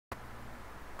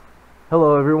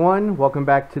Hello, everyone. Welcome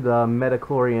back to the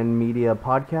Midi-Chlorian Media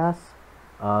Podcast.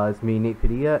 It's me, Nate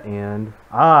Padilla, and...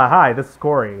 Hi, this is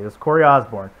Corey. This is Corey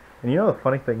Osborne. And you know the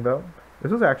funny thing, though?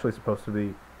 This was actually supposed to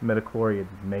be Midi-Chlorian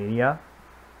Mania.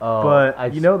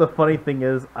 But you know the funny thing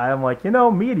is, I'm like,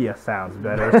 media sounds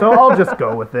better, so I'll just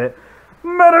go with it.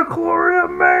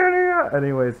 Midi-Chlorian Mania!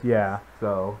 Anyways, yeah.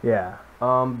 So... Yeah.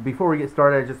 Before we get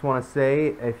started, I just want to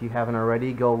say, if you haven't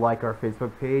already, go like our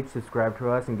Facebook page, subscribe to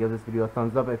us, and give this video a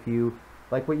thumbs up if you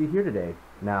like what you hear today.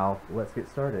 Now, let's get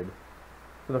started.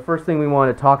 So the first thing we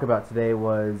wanted to talk about today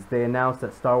was they announced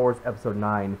that Star Wars Episode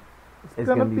 9 is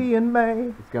going to be in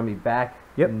May. It's going to be back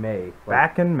in May.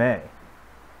 Back in May.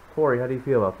 Corey, how do you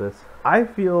feel about this? I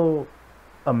feel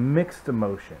a mixed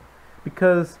emotion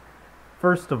because,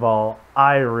 first of all,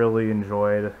 I really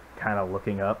enjoyed kind of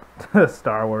looking up to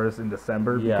Star Wars in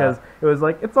December because it was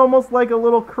like, it's almost like a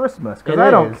little Christmas because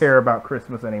I don't care about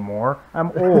Christmas anymore.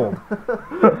 I'm old.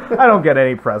 I don't get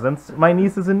any presents. My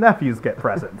nieces and nephews get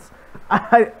presents.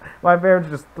 My parents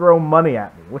just throw money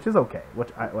at me, which is okay.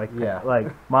 Which I like. Like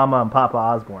Mama and Papa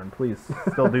Osborne, please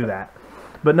still do that.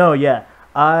 But no,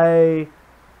 I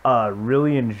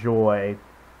really enjoy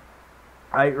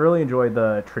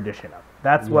the tradition of it.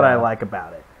 That's what I like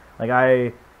about it. Like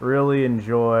I really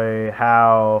enjoy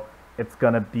how it's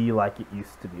gonna be like it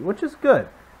used to be, which is good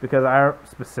because I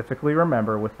specifically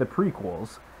remember with the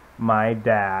prequels, my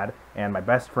dad and my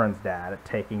best friend's dad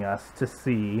taking us to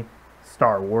see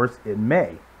Star Wars in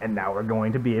May, and now we're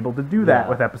going to be able to do that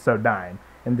with Episode 9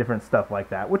 and different stuff like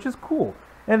that, which is cool.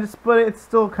 And but it's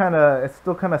still kind of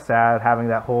sad having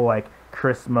that whole like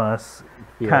Christmas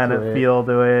kind of feel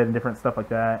to it and different stuff like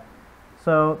that.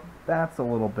 So that's a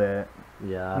little bit.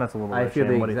 Yeah, that's a little. I feel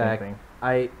the exact.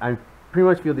 I pretty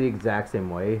much feel the exact same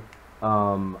way.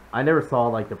 I never saw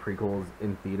like the prequels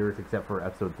in theaters except for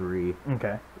Episode 3.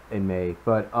 Okay. In May,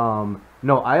 but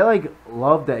no, I like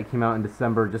love that it came out in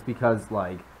December just because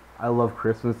like I love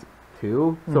Christmas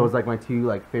too. So it's like my two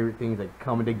like favorite things like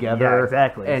coming together. Yeah,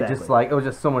 exactly. And just like it was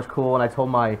just so much cool. And I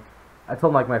told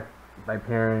like my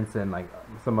parents and like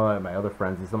some of my other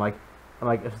friends and so I'm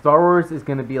like, if Star Wars is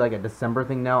going to be like a December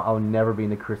thing now, I'll never be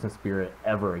in the Christmas spirit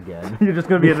ever again. You're just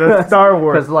going to be in the Star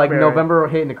Wars because like spirit. November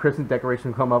hitting the Christmas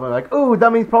decoration come up, and I'm like, ooh,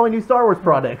 that means probably new Star Wars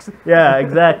products. Yeah,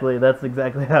 exactly. That's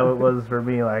exactly how it was for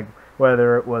me. Like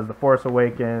whether it was The Force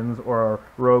Awakens or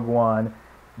Rogue One,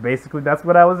 basically that's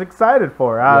what I was excited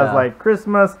for. I was like,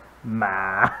 Christmas,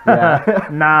 nah. Yeah.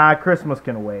 Nah, Christmas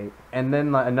can wait. And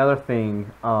then like, another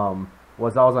thing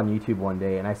was I was on YouTube one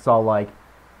day and I saw like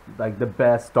the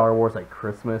best Star Wars like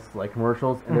Christmas like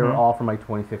commercials, and they were all from like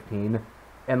 2015,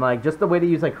 and like just the way to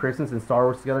use like Christmas and Star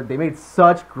Wars together, they made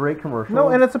such great commercials. No,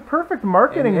 and it's a perfect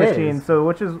marketing machine. So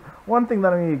which is one thing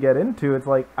that I need to get into. It's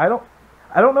like I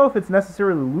don't know if it's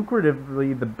necessarily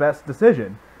lucratively the best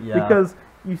decision because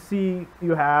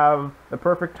you have the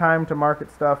perfect time to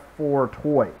market stuff for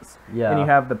toys, and you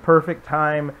have the perfect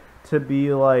time to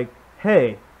be like,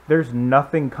 hey, there's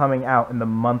nothing coming out in the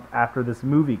month after this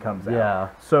movie comes out. Yeah.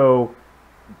 So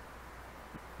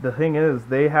the thing is,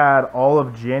 they had all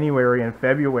of January and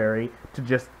February to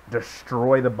just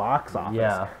destroy the box office.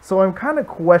 Yeah. So I'm kind of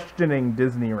questioning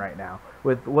Disney right now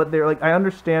with what they're like. I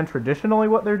understand traditionally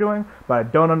what they're doing, but I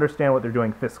don't understand what they're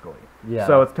doing fiscally. Yeah.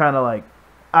 So it's kind of like,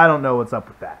 I don't know what's up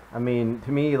with that. I mean,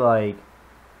 to me, like,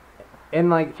 and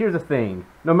like, here's the thing: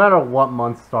 no matter what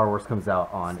month Star Wars comes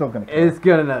out on, it's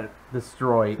gonna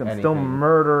destroy anything. Still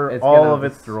murder all of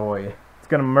its. Destroy. It's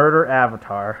gonna murder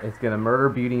Avatar. It's gonna murder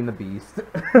Beauty and the Beast.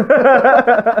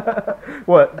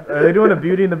 What, are they doing a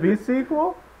Beauty and the Beast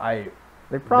sequel? They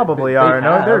probably are.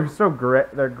 No,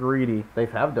 they're greedy. They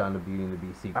have done a Beauty and the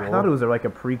Beast sequel. I thought it was like a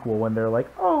prequel when they're like,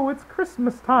 oh, it's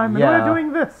Christmas time and we're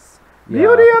doing this. Yeah.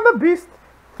 Beauty and the Beast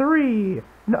 3.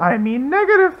 No, I mean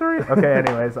 -3. Okay,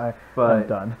 anyways, I'm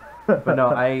done. But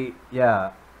no,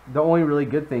 the only really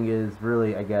good thing is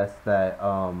really, I guess, that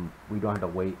we don't have to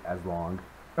wait as long.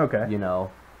 Okay. You know,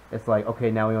 it's like,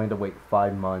 okay, now we only have to wait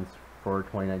 5 months for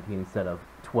 2019 instead of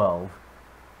 12.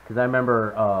 Because I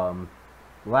remember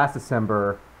last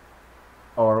December,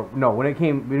 or no, when it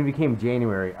became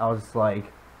January, I was just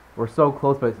like, we're so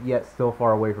close, but yet still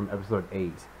far away from Episode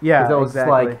 8. Yeah,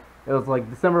 exactly. It was like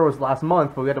December was last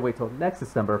month, but we had to wait till next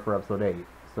December for Episode 8.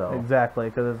 So exactly,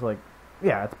 because it's like,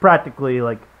 it's practically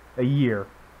like a year.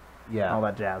 Yeah. All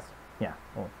that jazz. Yeah.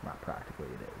 Well, not practically,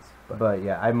 it is. But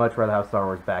yeah, I'd much rather have Star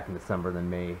Wars back in December than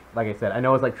May. Like I said, I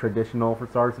know it's like traditional for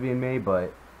Star Wars to be in May,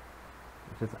 but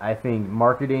it's just, I think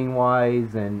marketing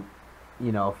wise and,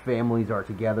 families are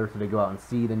together so they go out and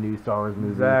see the new Star Wars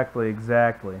movie.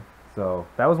 Exactly. So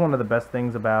that was one of the best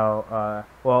things about,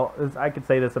 I could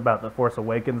say this about The Force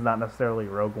Awakens, not necessarily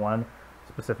Rogue One,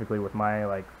 specifically with my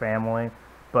like family.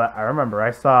 But I remember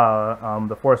I saw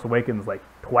The Force Awakens like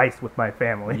twice with my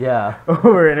family. Yeah.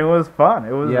 Over, and it was fun.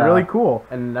 It was really cool.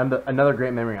 And another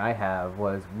great memory I have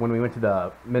was when we went to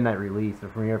the midnight release, the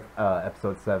premiere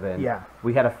episode 7. Yeah.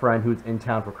 We had a friend who's in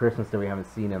town for Christmas that we haven't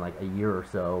seen in like a year or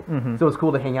so. Mm-hmm. So it was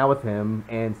cool to hang out with him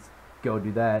and go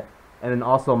do that. And then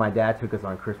also my dad took us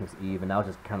on Christmas Eve, and that was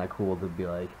just kind of cool to be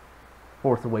like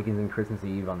Force Awakens and Christmas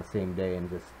Eve on the same day, and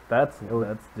just that's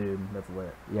lit.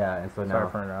 Yeah, and so Sorry now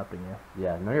for interrupting you.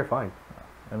 Yeah, no, you're fine.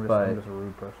 I'm just a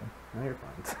rude person. No, you're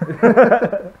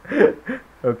fine.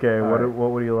 Okay,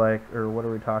 what would you like, or what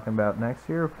are we talking about next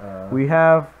year? We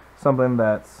have something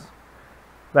that's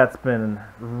been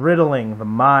riddling the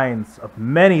minds of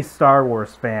many Star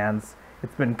Wars fans.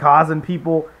 It's been causing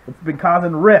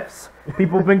rifts.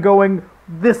 People have been going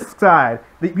this side.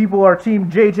 The people are Team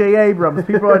J.J. Abrams.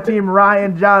 People are Team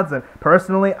Rian Johnson.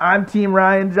 Personally, I'm Team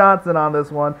Rian Johnson on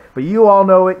this one. But you all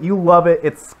know it. You love it.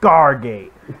 It's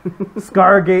Scargate.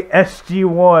 Scargate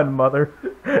SG-1, mother.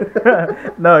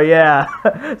 No, yeah.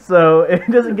 So,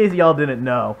 just in case y'all didn't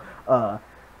know,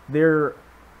 they're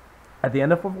at the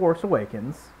end of Force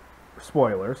Awakens,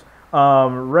 spoilers,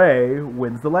 Rey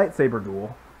wins the lightsaber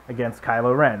duel against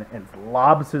Kylo Ren and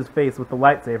lobs his face with the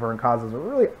lightsaber and causes a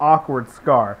really awkward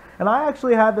scar. And I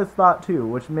actually had this thought too,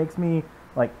 which makes me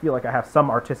feel like I have some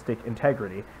artistic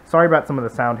integrity. Sorry about some of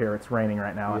the sound here. It's raining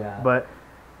right now. Yeah. But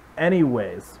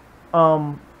anyways,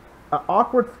 an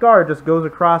awkward scar just goes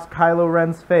across Kylo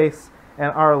Ren's face,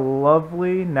 and our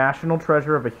lovely national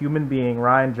treasure of a human being,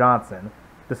 Rian Johnson,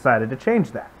 decided to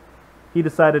change that. He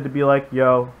decided to be like,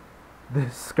 yo,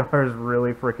 this scar is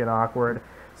really freaking awkward,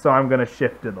 so I'm going to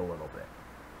shift it a little bit.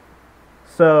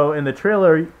 So in the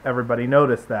trailer, everybody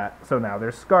noticed that. So now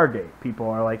there's Scargate. People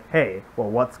are like, hey, well,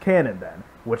 what's canon then?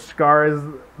 Which scar is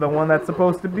the one that's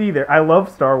supposed to be there? I love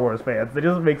Star Wars fans. They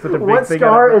just make such a big What thing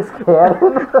scar is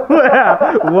canon?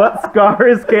 Yeah, what scar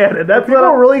is canon? That's People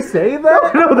what really say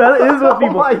that? No, that is what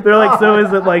people. my They're like, so God.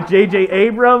 is it like J.J.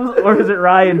 Abrams or is it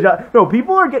Rian Johnson? No,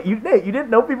 people are getting. You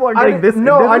didn't know people are getting this.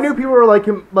 No, into I this? knew people were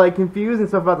like confused and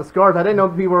stuff about the scars. I didn't know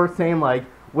people were saying like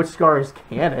which scar is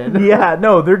canon. Yeah,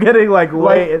 no, they're getting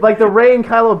way like the Rey and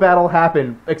Kylo battle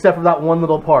happened, except for that one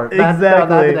little part. Exactly.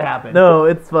 That didn't happen. No,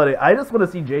 it's funny. I just want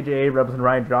to see J.J. Abrams and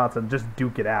Rian Johnson just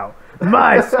duke it out.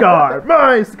 My scar,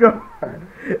 my scar.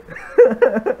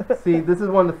 See, this is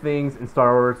one of the things in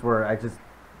Star Wars where I just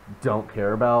don't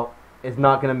care about. It's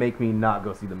not gonna make me not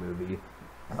go see the movie.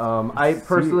 I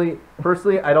personally,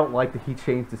 I don't like that he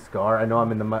changed the scar. I know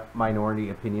I'm in the minority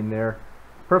opinion there.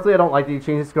 Personally, I don't like that he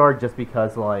changed the scar just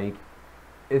because,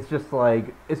 it's just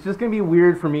gonna be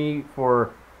weird for me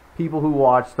for people who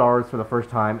watch Star Wars for the first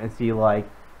time and see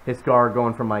his scar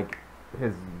going from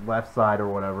his left side or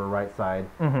whatever, right side,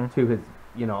 to his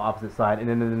opposite side, and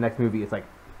then in the next movie it's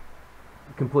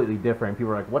completely different.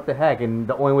 People are like, what the heck? And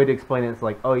the only way to explain it is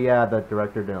oh yeah, the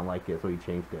director didn't like it, so he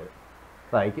changed it.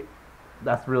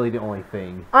 That's really the only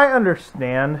thing. I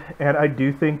understand, and I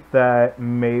do think that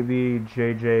maybe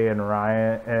JJ and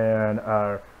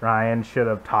Ryan should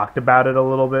have talked about it a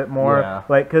little bit more. Yeah.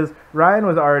 Because Ryan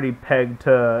was already pegged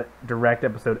to direct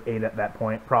episode 8 at that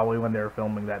point, probably when they were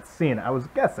filming that scene. I was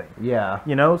guessing. Yeah.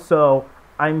 So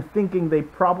I'm thinking they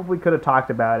probably could have talked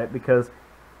about it because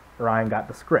Ryan got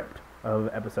the script of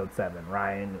episode 7.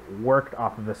 Ryan worked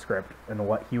off of the script and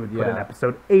what he would put in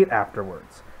episode 8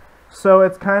 afterwards. So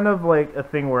it's kind of like a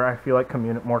thing where I feel like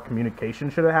more communication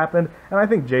should have happened, and I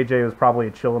think JJ was probably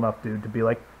a chill enough dude to be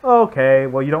like, oh, okay,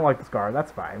 well, you don't like the scar,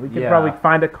 that's fine. We can probably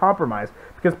find a compromise,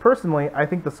 because personally, I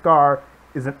think the scar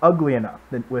isn't ugly enough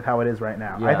with how it is right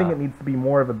now. I think it needs to be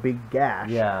more of a big gash,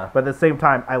 but at the same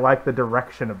time, I like the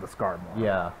direction of the scar more.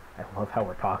 Yeah. I love how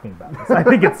we're talking about this. I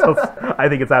think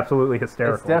it's absolutely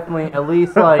hysterical. It's definitely, at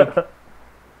least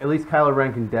Kylo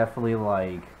Ren can definitely,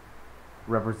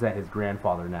 represent his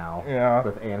grandfather now. Yeah.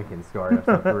 With Anakin's scar in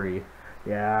episode 3.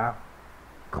 Yeah.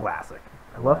 Classic.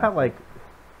 I love how,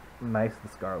 nice the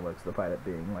scar looks, despite it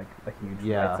being, a huge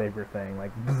lightsaber thing.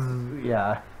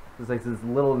 Yeah. It's this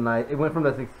little nice... It went from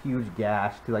this huge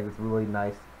gash to, this really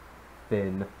nice,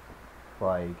 thin,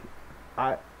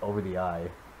 over the eye.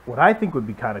 What I think would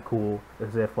be kind of cool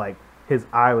is if, his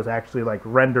eye was actually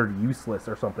rendered useless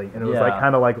or something, and it was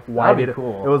kind of whited.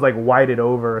 Cool. It was whited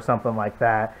over or something like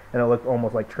that, and it looked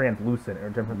almost translucent or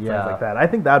different things like that. I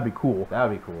think that'd be cool.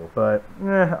 That'd be cool. But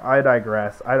I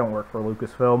digress. I don't work for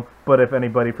Lucasfilm, but if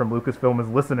anybody from Lucasfilm is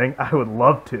listening, I would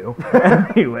love to.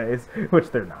 Anyways,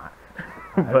 which they're not.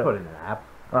 I'd put in an app.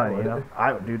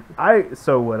 I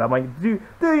so would. I'm like, do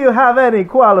you have any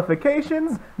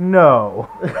qualifications? No.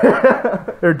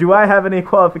 Or do I have any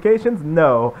qualifications?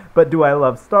 No. But do I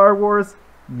love Star Wars?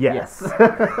 Yes.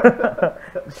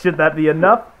 Should that be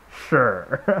enough?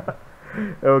 Sure.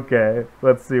 Okay,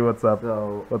 let's see what's up.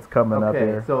 So What's coming up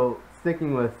here? So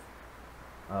sticking with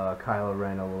Kylo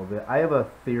Ren a little bit, I have a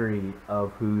theory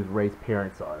of who Rey's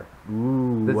parents are.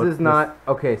 Ooh, This is not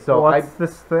okay. So what's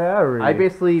this theory? I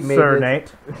basically made Sir this,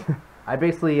 Nate. I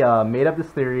basically made up this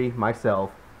theory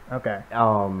myself. Okay.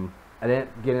 I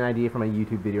didn't get an idea from a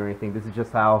YouTube video or anything. This is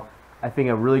just how I think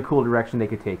a really cool direction they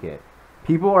could take it.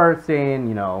 People are saying,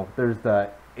 you know,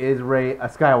 is Rey a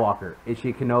Skywalker? Is she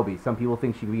a Kenobi? Some people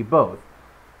think she could be both.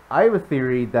 I have a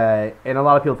theory that, and a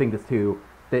lot of people think this too,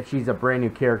 that she's a brand new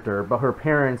character, but her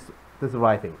parents, this is what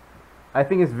I think. I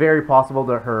think it's very possible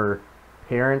that her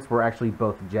parents were actually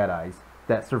both Jedis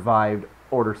that survived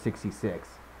Order 66.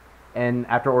 And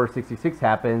after Order 66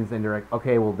 happens, and they're like,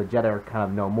 okay, well, the Jedi are kind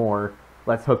of no more.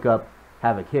 Let's hook up,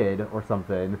 have a kid or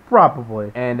something.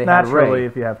 Probably. And they had naturally, Rey.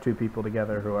 if you have two people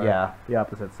together who are Yeah. the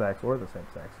opposite sex or the same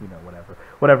sex, you know,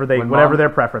 whatever their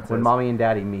preference When is. mommy and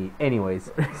daddy meet. Anyways.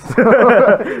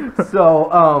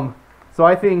 So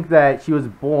I think that she was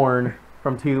born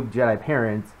from two Jedi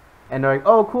parents, and they're like,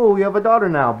 oh, cool, we have a daughter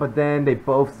now. But then they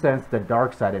both sense the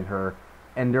dark side in her,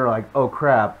 and they're like, oh,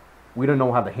 crap, we don't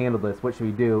know how to handle this. What should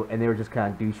we do? And they were just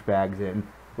kind of douchebags and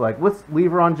like, let's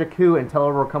leave her on Jakku and tell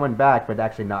her we're coming back, but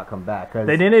actually not come back. Cause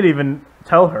They didn't even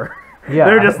tell her. Yeah.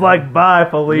 They're just like, bye,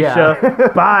 Felicia. Yeah.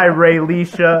 Bye,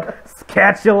 Rayleisha.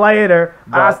 Catch you later.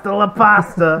 Hasta la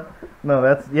pasta. No,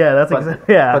 that's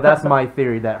exactly, yeah. But that's my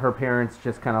theory, that her parents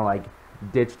just kind of like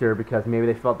ditched her because maybe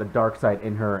they felt the dark side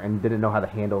in her and didn't know how to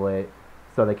handle it,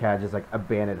 so they kind of just like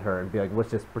abandoned her and be like,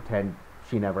 let's just pretend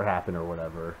she never happened or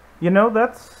whatever. You know,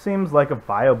 that seems like a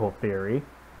viable theory.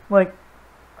 Like,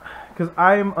 because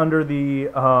I'm under the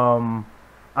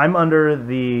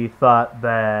thought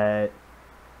that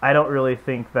I don't really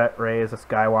think that Rey is a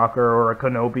Skywalker or a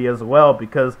Kenobi as well,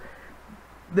 because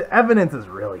the evidence is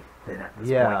really thin at this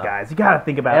point, guys. You got to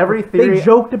think about every it. theory. They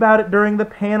joked about it during the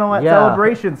panel at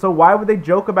Celebration, so why would they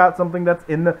joke about something that's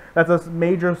a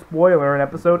major spoiler in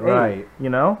Episode 8? Right. You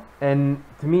know? And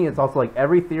to me, it's also like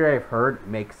every theory I've heard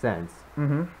makes sense.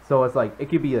 Mm-hmm. So it's like it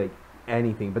could be like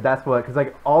anything, but that's what, because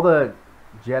like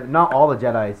not all the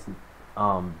Jedis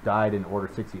died in Order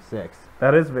 66.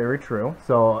 That is very true.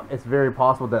 So it's very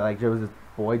possible that like there was this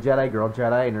boy Jedi, girl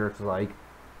Jedi, and they're just like,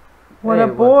 when hey, a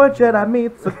boy Jedi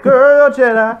meets a girl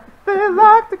Jedi, they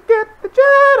like to get the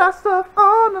Jedi stuff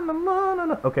on and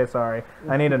on. Okay, sorry.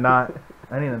 I need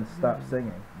to stop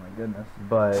singing. My goodness.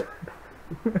 But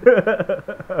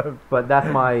but that's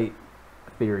my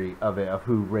theory of it, of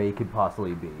who Rey could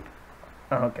possibly be.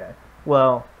 Okay.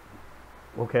 Well,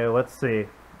 okay, let's see.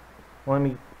 Let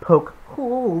me poke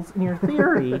holes in your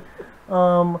theory.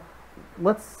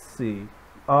 Let's see.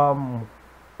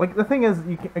 Like, the thing is,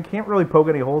 I can't really poke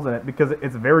any holes in it because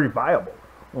it's very viable.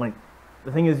 Like,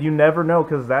 the thing is, you never know,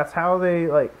 because that's how they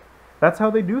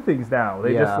do things now.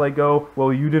 They just, like, go,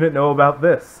 well, you didn't know about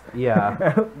this.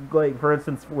 Yeah. Like, for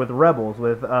instance, with Rebels,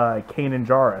 with Kanan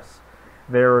Jarrus.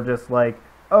 They were just like,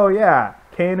 oh, yeah,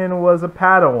 Kanan was a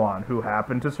Padawan who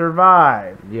happened to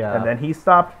survive. Yeah. And then he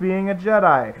stopped being a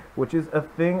Jedi, which is a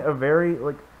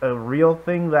real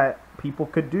thing that people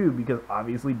could do, because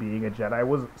obviously being a Jedi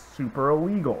was super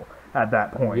illegal at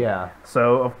that point. Yeah.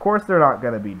 So, of course, they're not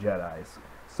going to be Jedis.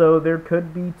 So there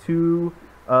could be two,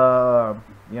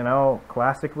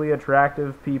 classically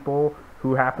attractive people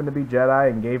who happen to be Jedi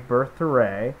and gave birth to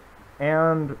Rey.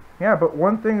 And, yeah, but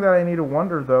one thing that I need to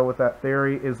wonder, though, with that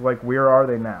theory is, like, where are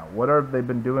they now? What have they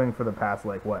been doing for the past,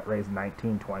 like, what, Rey's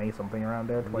 19, 20, something around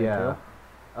there, 22? Yeah.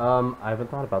 I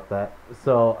haven't thought about that,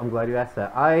 so I'm glad you asked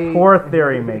that. Poor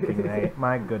theory making, Nate.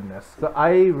 My goodness. So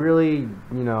I really,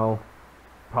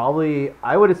 probably,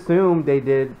 I would assume they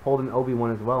pulled an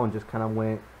Obi-Wan as well and just kind of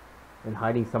went in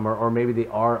hiding somewhere, or maybe they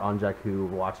are on Jakku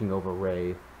watching over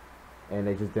Rey, and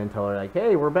they just didn't tell her, like,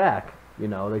 hey, we're back.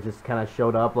 They just kind of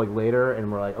showed up, like, later,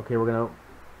 and we're like, okay, we're going to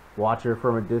watch her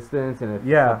from a distance, and if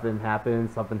something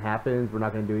happens, we're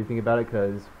not going to do anything about it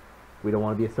because we don't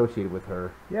want to be associated with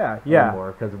her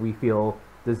anymore, because we feel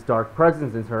this dark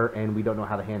presence in her, and we don't know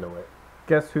how to handle it.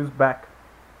 Guess who's back?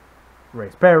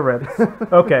 Rey's parents.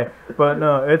 Okay, but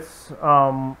no, it's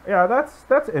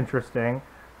that's interesting.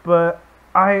 But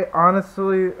I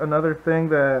honestly, another thing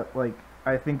that like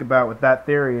I think about with that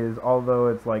theory is, although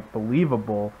it's like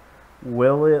believable,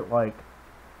 will it like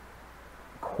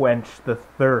quench the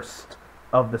thirst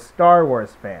of the Star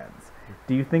Wars fans?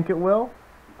 Do you think it will?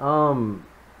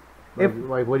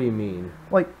 Like, what do you mean?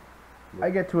 Like, I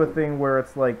get to a thing where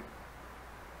it's like,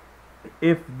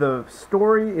 if the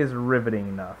story is riveting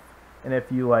enough, and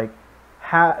if you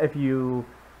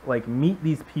meet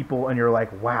these people and you're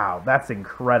like, wow, that's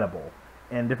incredible,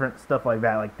 and different stuff like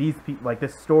that. Like these people, like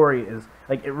this story is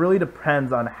like it really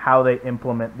depends on how they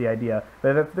implement the idea.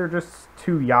 But if they're just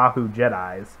two Yahoo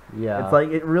Jedis, Yeah. it's like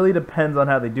it really depends on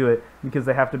how they do it because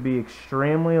they have to be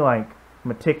extremely like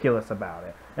meticulous about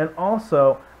it. And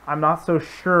also, I'm not so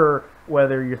sure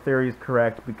whether your theory is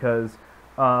correct because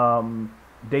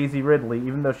Daisy Ridley,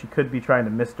 even though she could be trying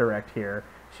to misdirect here,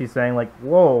 she's saying like,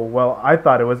 "Whoa, well, I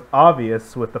thought it was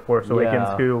obvious with the Force Awakens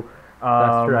who."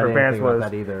 That's true. I her didn't parents think about was,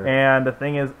 that either. and the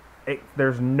thing is,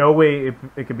 there's no way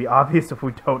it could be obvious if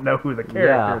we don't know who the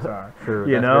characters are. True.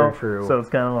 You That's know, very true. so it's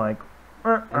kind of like,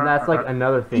 and that's like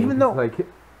another thing. Even though, like,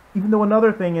 even though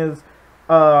another thing is,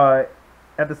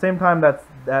 at the same time,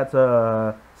 that's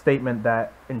a statement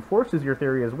that enforces your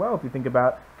theory as well. If you think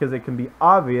about, because it can be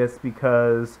obvious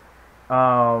because,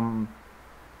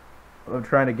 I'm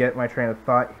trying to get my train of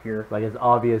thought here. like it's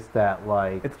obvious that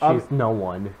like she's no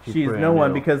one. She's no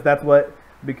one because that's what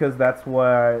Maz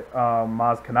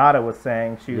Kanata was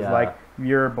saying. She was like,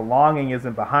 your belonging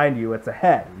isn't behind you; it's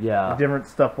ahead. Yeah. Different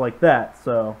stuff like that.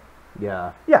 So.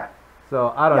 Yeah. Yeah.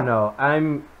 So I don't know.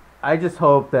 I just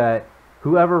hope that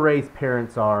whoever Rey's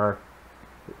parents are,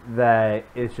 that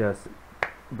it just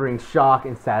brings shock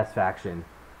and satisfaction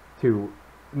to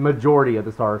majority of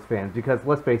the Star Wars fans, because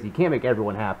let's face it, you can't make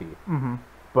everyone happy. Mm-hmm.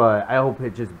 But I hope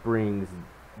it just brings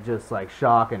just like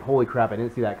shock and holy crap, I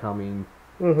didn't see that coming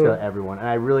to everyone. And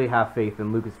I really have faith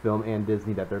in Lucasfilm and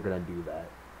Disney that they're gonna do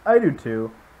that. I do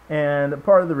too. And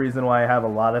part of the reason why I have a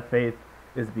lot of faith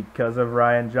is because of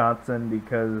Rian Johnson,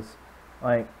 because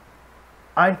like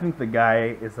I think the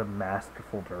guy is a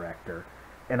masterful director,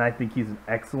 and I think he's an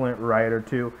excellent writer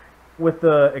too. With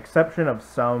the exception of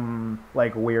some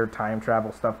like weird time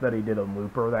travel stuff that he did on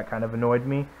Looper that kind of annoyed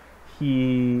me,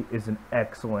 he is an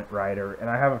excellent writer, and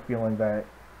I have a feeling that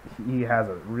he has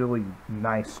a really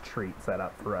nice treat set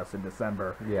up for us in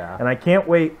December. Yeah. And I can't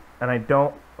wait, and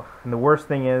the worst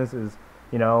thing is,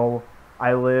 you know,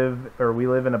 we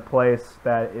live in a place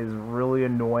that is really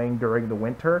annoying during the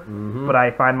winter, but I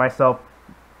find myself,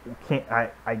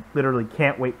 I literally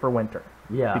can't wait for winter.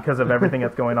 Yeah. Because of everything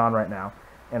that's going on right now.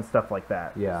 And stuff like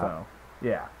that. Yeah. So,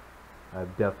 yeah.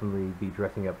 I'd definitely be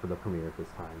dressing up for the premiere this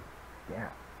time. Yeah.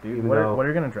 Dude, what are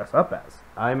you going to dress up as?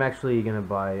 I'm actually going to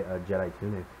buy a Jedi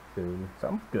tunic soon.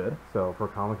 Sounds good. So, for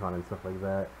Comic-Con and stuff like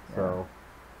that. Yeah. So,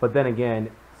 but then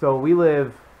again, so we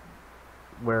live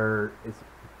where it's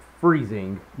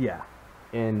freezing. Yeah.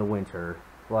 In the winter.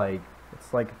 Like,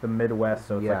 it's like the Midwest,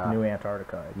 so it's like New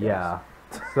Antarctica, I guess. Yeah.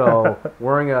 So,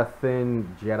 wearing a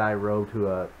thin Jedi robe to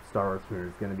a Star Wars premiere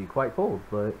is going to be quite cold,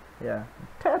 but yeah,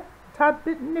 tad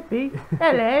bit nippy.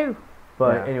 Hello.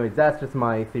 But anyways, that's just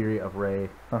my theory of Rey.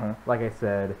 Like I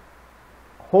said,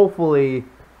 hopefully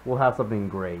we'll have something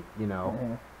great, you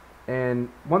know. And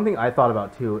one thing I thought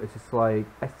about too is just like,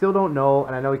 I still don't know,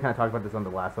 and I know we kind of talked about this on the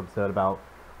last episode about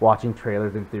watching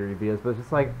trailers and theory videos, but it's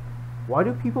just like, why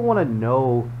do people want to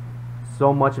know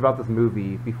so much about this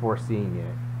movie before seeing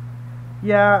it?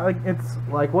 Yeah, like it's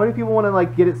like, why do people want to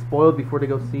like get it spoiled before they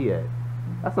go see it?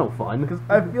 That's no fun. Because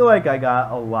I feel like I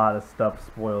got a lot of stuff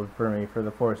spoiled for me for The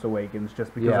Force Awakens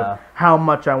just because of how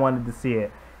much I wanted to see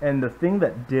it. And the thing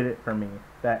that did it for me,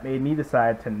 that made me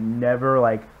decide to never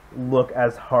like look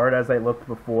as hard as I looked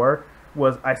before,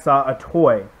 was I saw a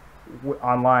toy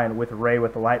online with Rey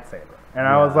with a lightsaber, and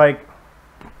I was like,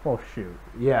 oh shoot.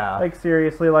 Yeah. Like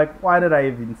seriously, like why did I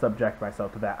even subject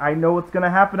myself to that? I know what's gonna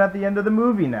happen at the end of the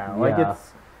movie now. Like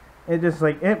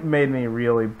it made me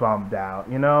really bummed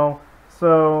out, you know?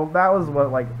 So that was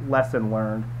what like lesson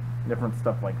learned, different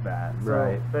stuff like that. So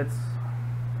right. It's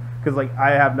because like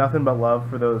I have nothing but love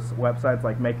for those websites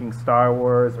like Making Star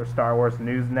Wars or Star Wars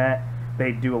Newsnet.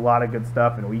 They do a lot of good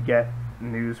stuff, and we get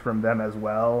news from them as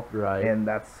well. Right. And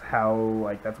that's how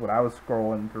like that's what I was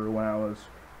scrolling through when I was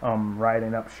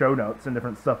writing up show notes and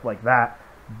different stuff like that.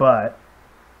 But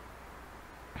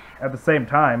at the same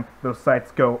time, those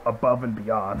sites go above and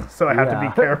beyond. So I have to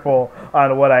be careful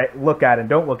on what I look at and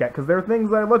don't look at, because there are things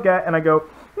that I look at and I go,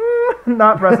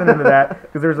 not pressing into that,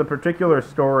 because there's a particular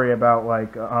story about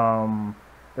like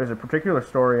there's a particular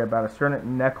story about a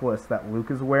certain necklace that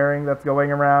Luke is wearing that's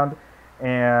going around,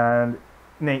 and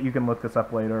Nate, you can look this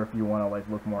up later if you want to like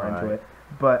look more into it.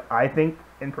 But I think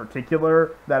in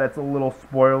particular that it's a little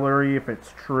spoilery if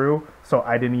it's true, so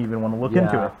I didn't even want to look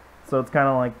into it. So it's kind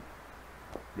of like,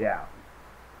 yeah.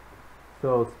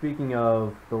 So speaking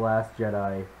of The Last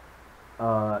Jedi,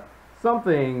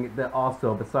 something that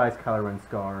also, besides Kylo Ren's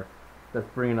scar, that's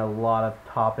bringing a lot of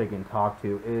topic and talk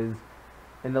to is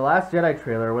in The Last Jedi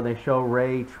trailer when they show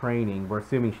Rey training. We're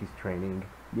assuming she's training.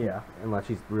 Yeah. Unless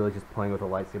she's really just playing with a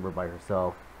lightsaber by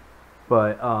herself.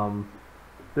 But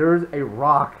there's a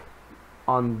rock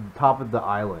on top of the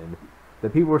island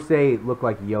that people say look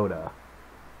like Yoda.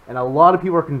 And a lot of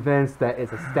people are convinced that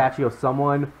it's a statue of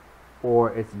someone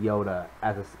or it's Yoda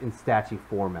in statue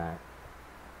format.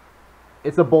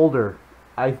 It's a boulder.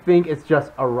 I think it's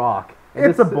just a rock.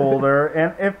 It's a boulder,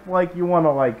 and if you want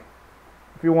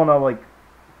to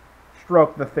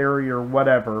stroke the theory or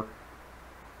whatever,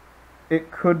 it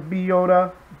could be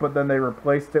Yoda, but then they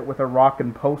replaced it with a rock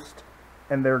and post,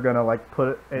 and they're gonna put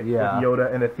it with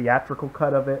Yoda in a theatrical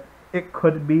cut of it. It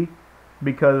could be,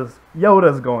 because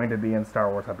Yoda's going to be in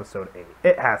Star Wars Episode 8.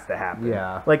 It has to happen.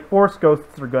 Yeah. Force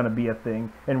ghosts are gonna be a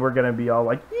thing, and we're gonna be all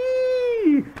like,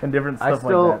 yee! And different stuff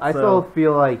like that. I still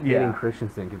feel like Hayden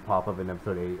Christensen could pop up in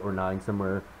Episode 8 or 9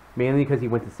 somewhere, mainly because he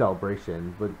went to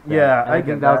Celebration. But I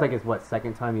think that was his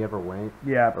second time he ever went?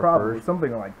 Yeah, probably. First?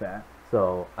 Something like that.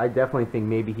 So I definitely think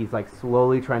maybe he's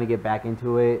slowly trying to get back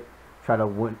into it, try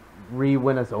to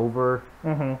re-win us over,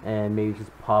 and maybe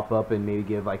just pop up and maybe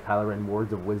give Kylo Ren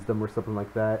words of wisdom or something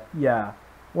like that. Yeah.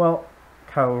 Well,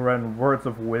 Kylo Ren, words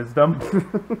of wisdom.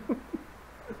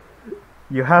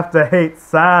 You have to hate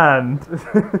sand.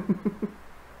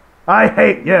 I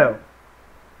hate you.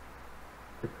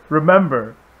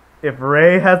 Remember, if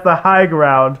Rey has the high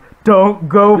ground, don't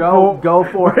go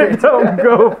for it. Don't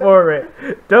go for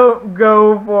it. Don't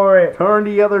go for it. Turn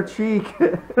the other cheek.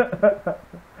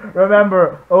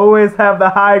 Remember, always have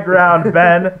the high ground,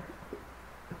 Ben.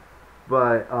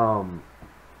 But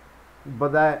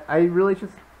that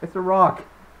it's a rock.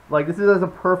 This is a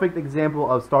perfect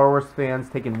example of Star Wars fans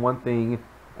taking one thing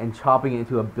and chopping it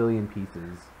into a billion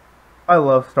pieces. I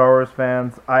love Star Wars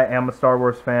fans. I am a Star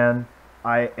Wars fan.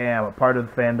 I am a part of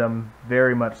the fandom,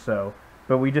 very much so.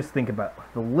 But we just think about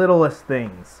the littlest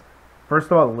things. First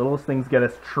of all, the littlest things get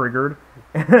us triggered,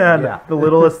 and the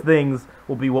littlest things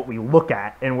will be what we look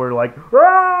at, and we're like,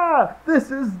 "Ah, this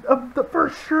is for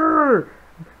sure.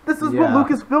 This is what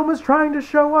Lucasfilm is trying to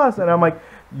show us." And I'm like,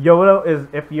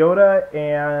 if Yoda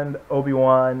and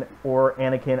Obi-Wan or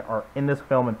Anakin are in this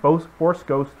film in Force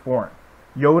Ghost form,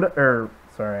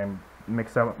 I'm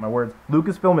mixed up my words.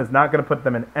 Lucasfilm is not going to put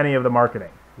them in any of the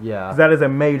marketing. Yeah. Because that is a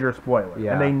major spoiler.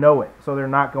 Yeah. And they know it, so they're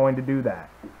not going to do that.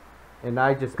 And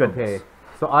I just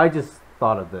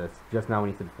thought of this just now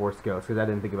when you said Force Ghost, because I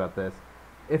didn't think about this.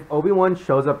 If Obi-Wan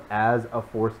shows up as a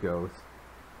Force Ghost,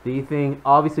 do you think,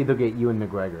 obviously they'll get Ewan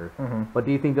McGregor, but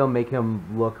do you think they'll make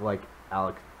him look like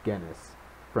Alec Guinness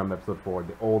from Episode 4,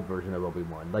 the old version of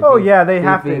Obi-Wan? They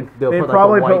have to. They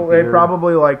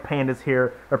probably paint his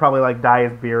hair, or probably dye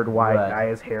his beard white, dye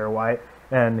his hair white,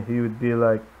 and he would be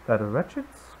like that wretched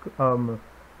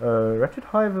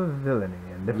hive of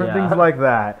villainy and different things like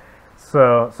that.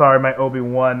 So sorry, my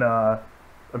Obi-Wan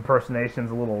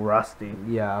impersonation's a little rusty.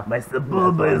 Yeah, my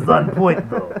Sebulba is on point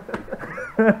though.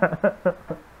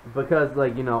 Because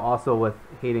also with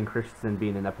Hayden Christensen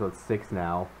being in Episode 6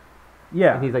 now.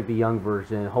 Yeah. And he's the young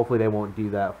version. Hopefully they won't do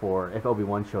that if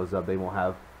Obi-Wan shows up, they won't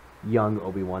have young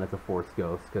Obi-Wan as a Force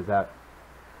Ghost, because that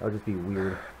would just be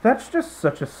weird. That's just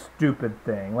such a stupid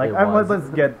thing. Let's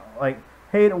get,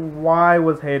 why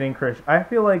was Hayden Christensen? I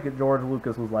feel like George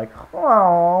Lucas was like,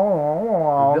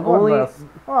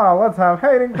 let's have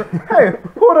Hayden Hey,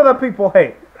 who do the people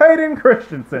hate? Hayden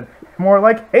Christensen. More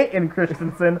like Hayden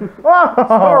Christensen.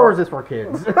 Star Wars is for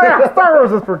kids. Star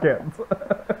Wars is for kids.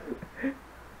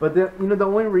 But the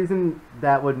only reason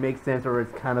that would make sense, or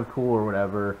it's kind of cool or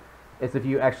whatever, is if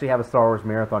you actually have a Star Wars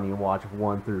marathon, you watch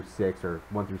 1 through 6 or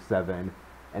 1 through 7,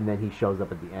 and then he shows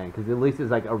up at the end, because at least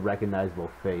it's a recognizable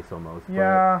face almost.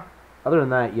 Yeah. But other than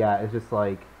that, it's just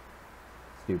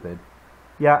stupid.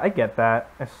 Yeah, I get that.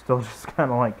 It's still just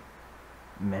kind of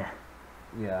meh.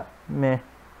 Yeah. Meh.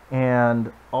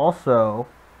 And also,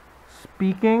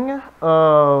 speaking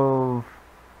of,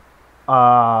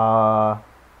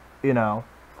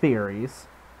 theories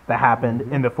that happened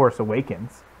in The Force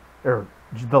Awakens, or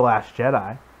The Last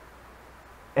Jedi.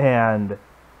 And,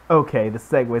 okay, the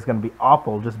segue is going to be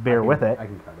awful, just bear with it. I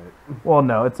can cut it. Well,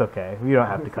 no, it's okay. You don't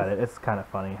have to cut it. It's kind of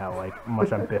funny how,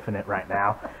 much I'm biffing it right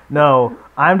now. No,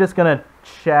 I'm just going to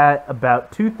chat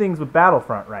about 2 things with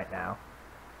Battlefront right now.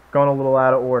 Going a little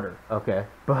out of order. Okay.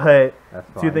 But,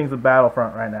 2 things with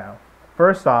Battlefront right now.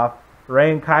 First off,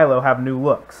 Rey and Kylo have new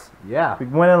looks. Yeah. We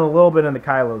went in a little bit into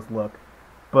Kylo's look.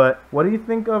 But what do you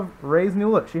think of Rey's new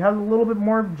look? She has a little bit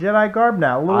more Jedi garb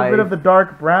now. A little bit of the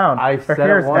dark brown. Her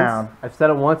hair's down. I've said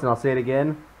it once, and I'll say it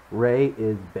again. Rey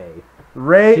is bae.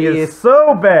 Rey is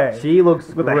so bae. She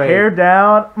looks with great. The hair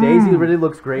down. Daisy really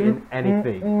looks great in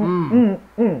anything.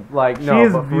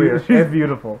 She's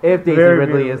beautiful. If Daisy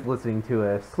Ridley is listening to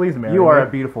us, please marry you are me.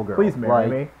 a beautiful girl. Please marry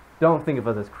me. Don't think of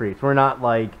us as creeps. We're not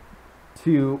we're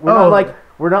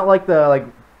not like the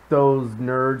those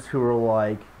nerds who are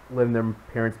like live in their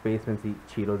parents' basements, eat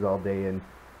Cheetos all day, and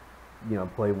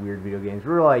play weird video games.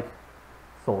 We're like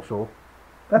social.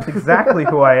 That's exactly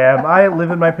who I am. I live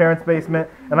in my parents' basement,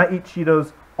 and I eat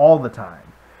Cheetos all the time.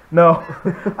 No,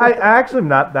 I actually am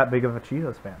not that big of a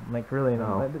Cheetos fan. Like, really,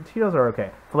 no. The Cheetos are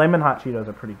okay. Flamin' Hot Cheetos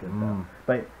are pretty good, though.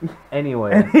 But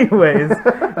anyways,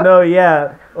 no,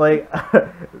 yeah, like,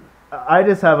 I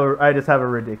just have a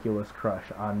ridiculous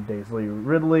crush on Daisy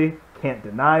Ridley. Can't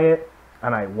deny it,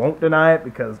 and I won't deny it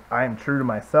because I am true to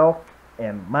myself.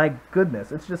 And my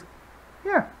goodness, it's just,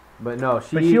 yeah. But no,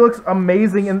 she looks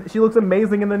amazing, and she looks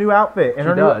amazing in the new outfit. And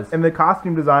and the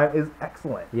costume design is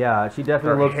excellent. Yeah, she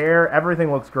definitely looks. Her hair,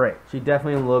 everything looks great. She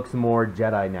definitely looks more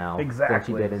Jedi now than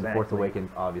she did in Force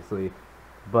Awakens, obviously.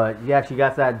 But yeah, she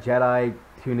got that Jedi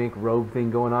tunic robe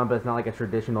thing going on, but it's not like a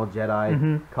traditional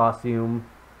Jedi costume.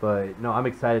 But no, I'm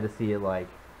excited to see it. Like,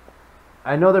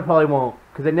 I know they probably won't,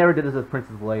 because they never did this with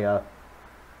Princess Leia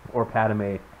or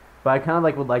Padme. But I kind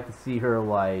of would like to see her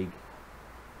like.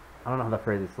 I don't know how to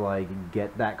phrase this, like,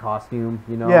 get that costume,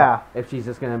 Yeah. If she's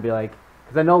just going to be like,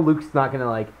 because I know Luke's not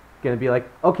going to be like,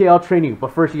 okay, I'll train you,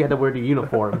 but first you had to wear the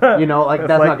uniform, Like,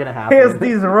 that's not going to happen. Here's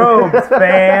these robes,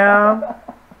 fam!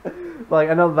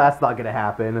 Like, I know that's not going to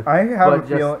happen. I have a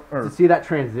feeling... to see that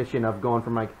transition of going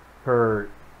from, like, her,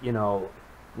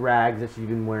 rags that she's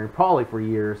been wearing probably for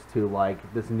years to, like,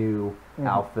 this new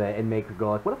outfit and make her go,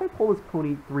 like, what if I pull this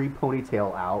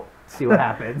ponytail out? See what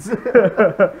happens.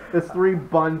 This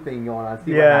 3-bun thing going on.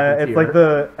 See what happens it's like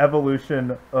the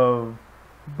evolution of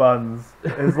buns.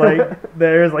 It's like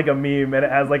there's like a meme and it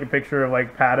has like a picture of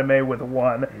like Padme with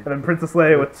 1, and then Princess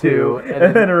Leia with 2,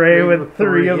 and then Rey with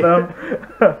 3 of them.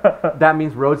 That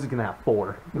means Rose is gonna have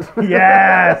 4.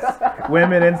 Yes,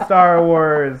 women in Star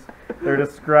Wars. They're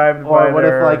described. Or what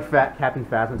if like Captain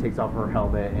Phasma takes off her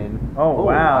helmet and oh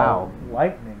wow,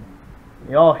 lightning.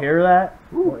 Y'all hear that?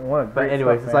 But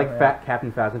anyways, it's like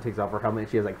Captain Phasma takes off her helmet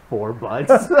and she has like 4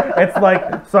 buns. It's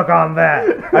like, suck on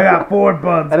that. I got 4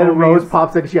 buns. And then Rose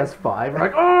pops in and she has 5. We're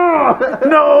like, oh!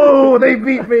 No! They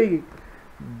beat me!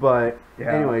 But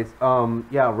anyways,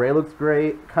 Rey looks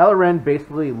great. Kylo Ren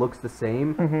basically looks the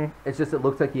same. It's just it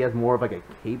looks like he has more of like a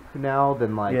cape now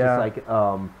than like just like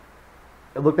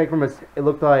it looked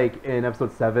like in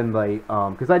episode 7 like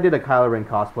because I did a Kylo Ren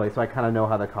cosplay, so I kind of know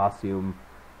how the costume.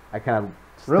 I kind of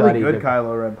really good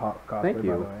Kylo Ren cosplay. Thank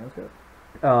you. By the way, that's good.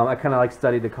 I kind of like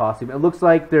studied the costume. It looks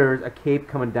like there's a cape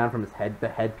coming down from his head, the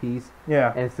headpiece.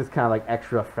 Yeah. And it's just kind of like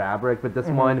extra fabric. But this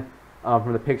one,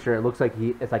 from the picture, it looks like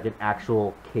it's like an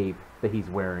actual cape that he's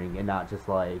wearing, and not just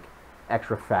like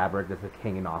extra fabric that's like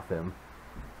hanging off him.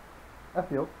 I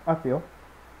feel.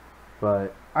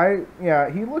 But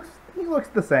he looks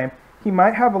the same. He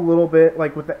might have a little bit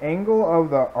like with the angle of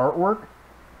the artwork.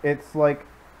 It's like.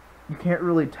 You can't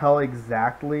really tell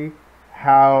exactly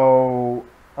how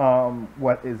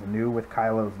what is new with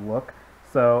Kylo's look,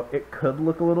 so it could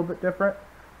look a little bit different.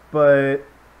 But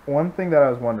one thing that I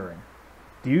was wondering,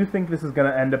 do you think this is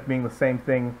going to end up being the same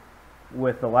thing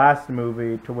with the last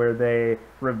movie, to where they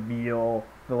reveal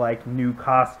the like new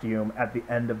costume at the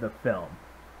end of the film?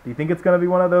 Do you think it's going to be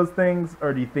one of those things,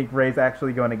 or do you think Rey's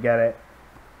actually going to get it?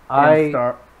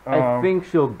 I think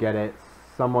she'll get it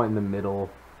somewhat in the middle.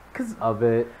 Of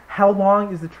it. How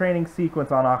long is the training sequence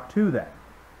on Ahch-To then?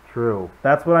 True.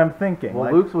 That's what I'm thinking.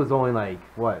 Well, Luke's was only like,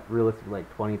 what, realistically,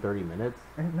 like 20, 30 minutes?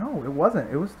 No, it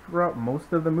wasn't. It was throughout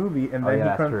most of the movie. And then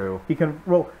that's true.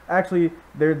 Well, actually,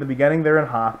 they're at the beginning, they're in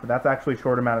Hoth, but that's actually a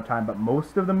short amount of time. But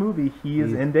most of the movie,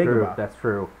 he's in Dagobah. True. That's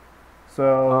true.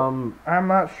 So, I'm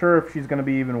not sure if she's going to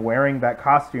be even wearing that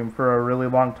costume for a really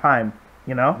long time,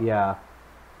 Yeah.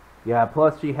 Yeah,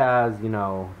 plus she has,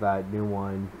 that new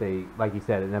one, like you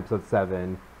said, in episode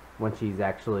 7, when she's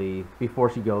actually, before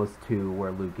she goes to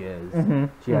where Luke is,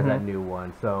 she has that new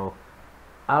one. So,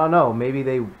 I don't know, maybe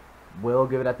they will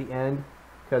give it at the end,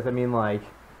 because, I mean, like,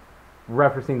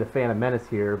 referencing the Phantom Menace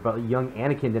here, but young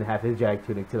Anakin didn't have his Jag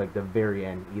tunic till, like, the very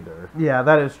end either. Yeah,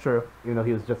 that is true. Even though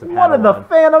he was just a Padawan. What in the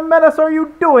Phantom Menace are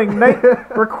you doing, Nate?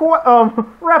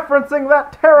 Referencing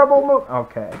that terrible movie.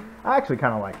 Okay. I actually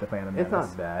kind of like the Phantom Menace. It's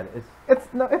not bad. It's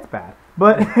bad,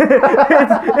 but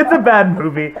it's a bad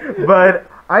movie. But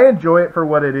I enjoy it for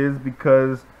what it is,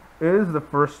 because it is the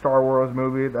first Star Wars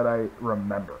movie that I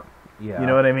remember. Yeah. You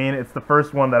know what I mean? It's the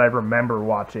first one that I remember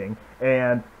watching,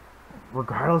 and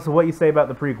regardless of what you say about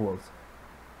the prequels,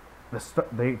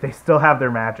 they still have their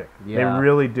magic. Yeah. They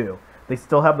really do. They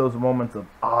still have those moments of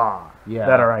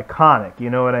that are iconic.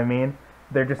 You know what I mean?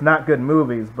 They're just not good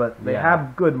movies, but they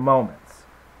have good moments.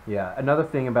 Yeah, another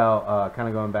thing about kind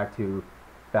of going back to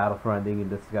Battlefront, they can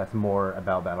discuss more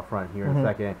about Battlefront here in a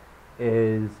second.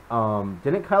 is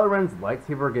didn't Kylo Ren's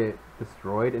lightsaber get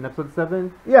destroyed in Episode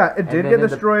 7? Yeah, it And did then get in the-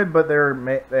 destroyed, but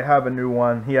they have a new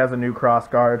one. He has a new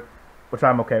crossguard, which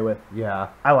I'm okay with. Yeah.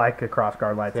 I like a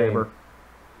crossguard lightsaber.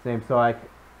 Same. So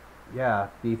yeah.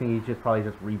 Do you think he probably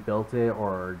just rebuilt it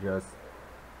or just?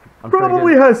 I'm sure he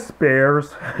Probably did- has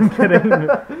spares. I'm kidding.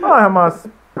 I have my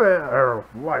spare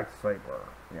lightsaber.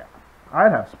 Yeah,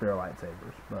 I'd have spare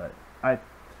lightsabers, but I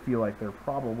feel like they're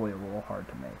probably a little hard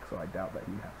to make, so I doubt that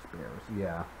he'd have spares.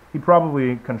 Yeah. He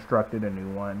probably constructed a new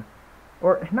one.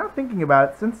 Or, not thinking about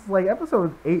it, since like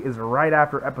Episode 8 is right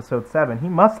after Episode 7, he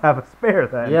must have a spare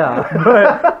then. Yeah.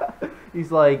 But,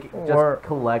 He's like Or- just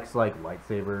collects like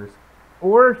lightsabers.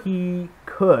 or he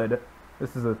could,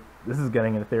 this is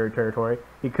getting into theory territory,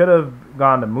 he could have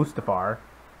gone to Mustafar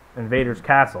in Vader's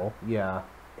castle. Yeah.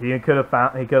 He could have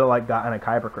like gotten a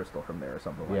kyber crystal from there or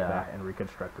something like Yeah. that and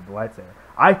reconstructed the lightsaber.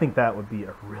 I think that would be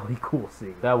a really cool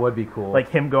scene. That would be cool. Like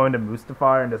him going to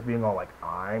Mustafar and just being all like,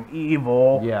 I'm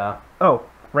evil. Yeah. Oh,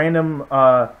 random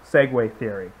segue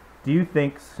theory. Do you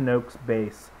think Snoke's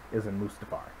base is in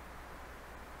Mustafar?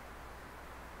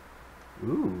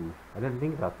 Ooh, I didn't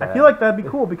think about that. I feel like that'd be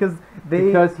cool because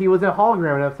because he was a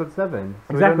hologram in Episode 7. So we don't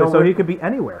exactly, know so where- he could be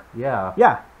anywhere. Yeah.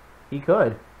 Yeah, He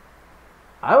could.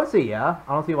 I would say yeah.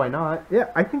 I don't see why not.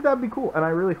 yeah, I think that'd be cool, and I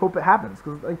really hope it happens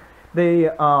because like they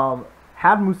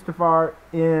had Mustafar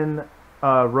in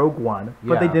Rogue One,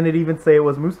 but they Yeah. didn't even say it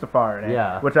was Mustafar in it,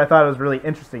 Yeah. which I thought was really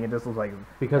interesting. It just was like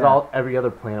Because yeah. every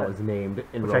other planet was named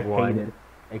in Which Rogue I One, hated.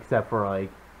 except for like.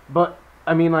 But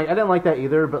I mean, like I didn't like that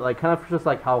either. But like, kind of just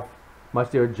like how much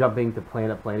they were jumping to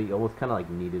planet, you almost kind of like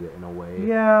needed it in a way.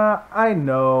 Yeah, I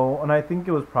know, and I think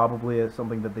it was probably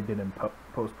something that they did in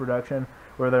post production,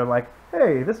 where they're like,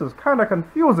 "Hey, this is kind of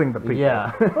confusing to people."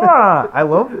 Yeah. I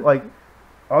love like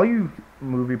all you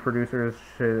movie producers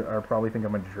are probably think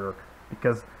I'm a jerk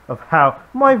because of how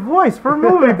my voice for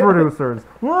movie producers.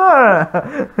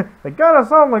 I gotta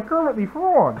sound like Kermit the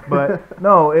Frog, but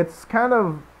no, it's kind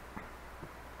of.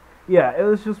 Yeah, it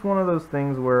was just one of those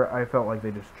things where I felt like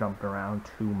they just jumped around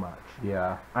too much.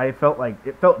 Yeah. I felt like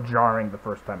it felt jarring the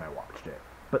first time I watched it,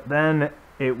 but then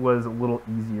it was a little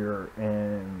easier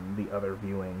in the other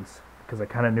viewings because I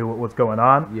kind of knew what was going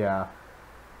on. Yeah.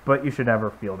 But you should never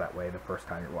feel that way the first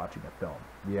time you're watching a film.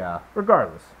 Yeah.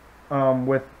 Regardless,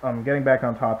 with getting back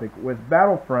on topic with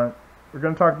Battlefront, we're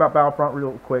going to talk about Battlefront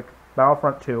real quick.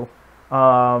 Battlefront 2.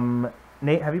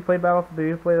 Nate, have you played Battlefront? Did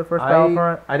you play the first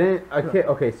Battlefront? I didn't.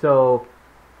 Okay, so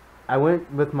I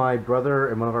went with my brother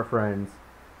and one of our friends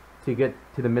to get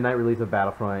to the midnight release of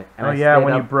Battlefront. And I stayed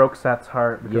when you up- broke Seth's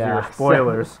heart because of Yeah. your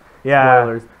spoilers. Yeah.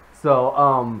 Spoilers.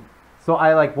 So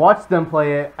I like watched them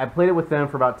play it. I played it with them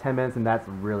for about 10 minutes, and that's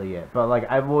really it. But like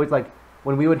I've always like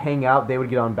when we would hang out, they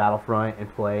would get on Battlefront and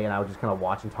play, and I would just kind of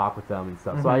watch and talk with them and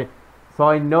stuff. Mhm. So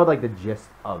I know like the gist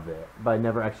of it, but I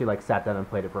never actually like sat down and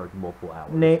played it for like, multiple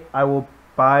hours. Nate, I will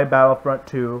buy Battlefront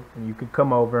 2, and you can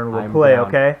come over and we'll I'm play. down.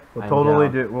 Okay, we'll I'm totally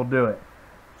down. we'll do it.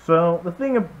 So the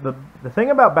thing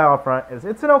about Battlefront is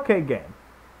it's an okay game.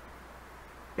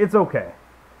 It's okay,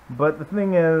 but the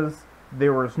thing is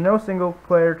there was no single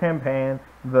player campaign.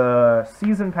 The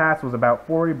season pass was about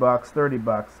 $40,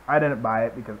 $30. I didn't buy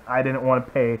it because I didn't want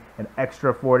to pay an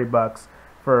extra $40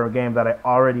 for a game that I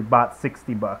already bought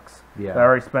 $60. Yeah. That I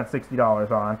already spent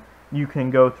 $60 on. You can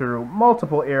go through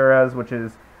multiple eras, which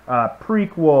is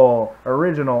prequel,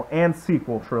 original, and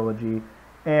sequel trilogy,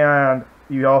 and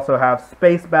you also have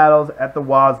space battles at the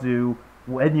wazoo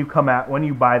when you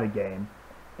buy the game,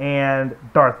 and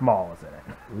Darth Maul is in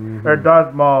it, Mhm. or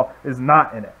Darth Maul is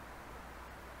not in it.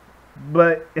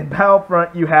 But in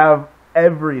Battlefront, you have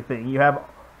everything. You have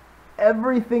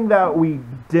everything that we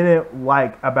didn't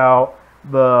like about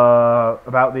the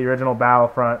original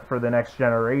Battlefront for the next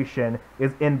generation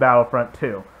is in Battlefront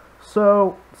 2.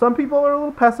 So some people are a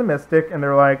little pessimistic and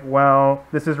they're like, well,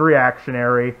 this is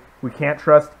reactionary. We can't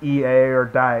trust EA or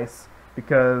DICE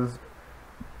because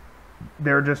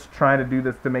they're just trying to do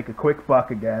this to make a quick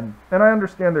buck again. And I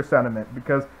understand their sentiment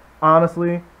because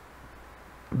honestly,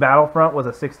 Battlefront was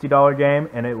a $60 game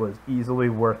and it was easily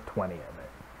worth 20 of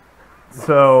it.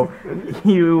 So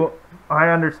I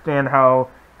understand how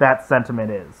that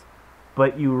sentiment is,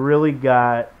 but you really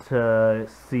got to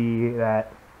see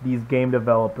that these game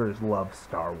developers love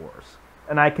Star Wars,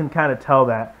 and I can kind of tell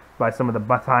that by some of the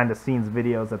behind the scenes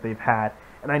videos that they've had,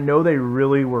 and I know they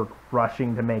really were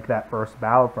rushing to make that first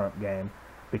Battlefront game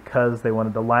because they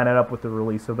wanted to line it up with the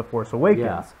release of The Force Awakens.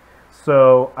 Yeah.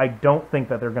 So I don't think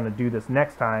that they're going to do this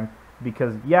next time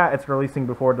because yeah, it's releasing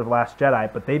before The Last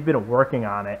Jedi, but they've been working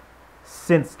on it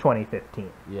since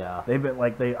 2015. Yeah. They've been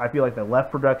I feel like they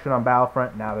left production on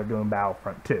Battlefront. Now they're doing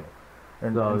Battlefront 2.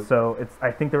 And so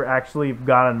I think they're actually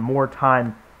gotten more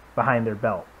time behind their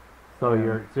belt. So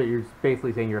you're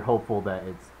basically saying you're hopeful that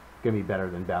it's gonna be better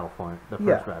than Battlefront, the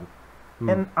first one.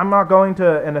 And I'm not going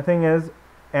to. And the thing is,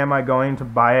 am I going to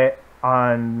buy it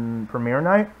on premiere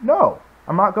night? No,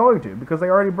 I'm not going to, because they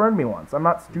already burned me once. I'm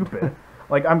not stupid.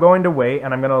 Like, I'm going to wait,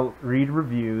 and I'm going to read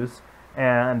reviews,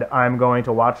 and I'm going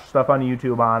to watch stuff on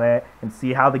YouTube on it and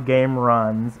see how the game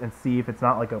runs and see if it's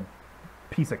not like a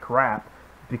piece of crap,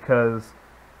 because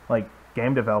like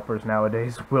game developers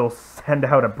nowadays will send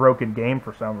out a broken game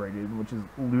for some reason, which is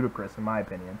ludicrous in my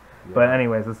opinion. Yeah. But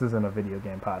anyways, this isn't a video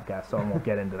game podcast, so I won't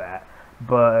get into that.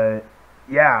 But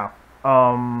yeah,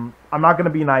 I'm not going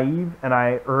to be naive, and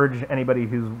I urge anybody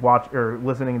who's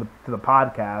listening to the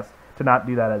podcast to not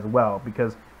do that as well,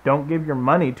 because don't give your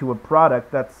money to a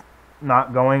product that's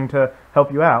not going to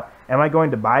help you out. Am I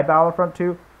going to buy Battlefront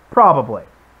 2? Probably.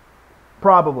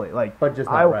 Like, but just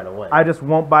not right away. I just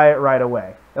won't buy it right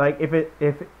away. Like,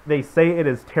 if they say it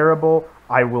is terrible,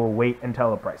 I will wait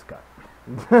until the price cut.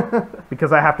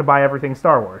 Because I have to buy everything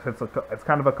Star Wars. It's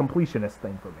kind of a completionist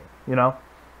thing for me, you know?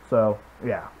 So,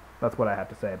 yeah, that's what I have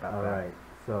to say about that. All right.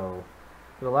 So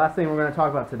the last thing we're going to talk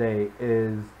about today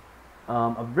is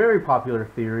a very popular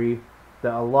theory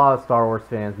that a lot of Star Wars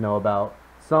fans know about.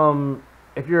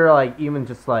 If you're like even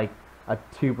just like a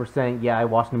 2%, yeah, I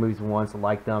watched the movies once,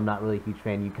 liked them, not really a huge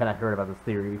fan, you kind of heard about this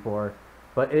theory before.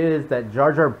 But it is that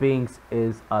Jar Jar Binks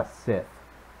is a Sith.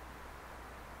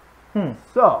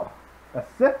 So, a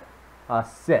Sith? A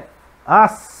Sith. A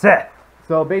Sith.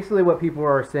 So basically what people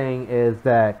are saying is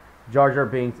that Jar Jar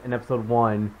Binks in Episode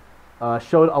 1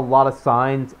 showed a lot of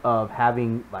signs of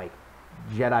having like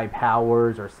Jedi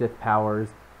powers or Sith powers,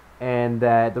 and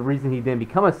that the reason he didn't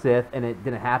become a Sith and it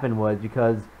didn't happen was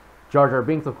because Jar Jar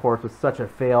Binks, of course, was such a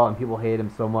fail and people hated him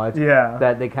so much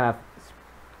that they kind of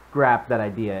scrapped that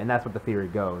idea, and that's what the theory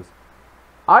goes.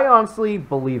 I honestly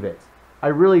believe it. I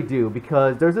really do,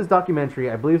 because there's this documentary,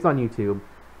 I believe it's on YouTube,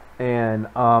 and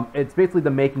it's basically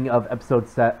the making of Episode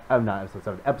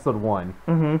 1.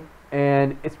 Mm-hmm.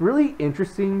 And it's really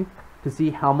interesting to see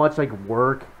how much like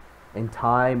work and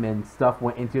time and stuff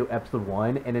went into Episode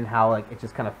 1, and then how like it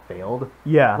just kind of failed.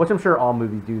 Yeah. Which I'm sure all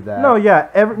movies do that. No, yeah.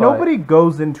 Nobody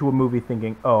goes into a movie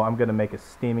thinking, "Oh, I'm gonna make a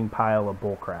steaming pile of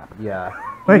bullcrap." Yeah.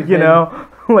 Like, you know,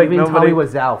 like even Tommy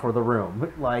was out for The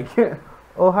Room. Like,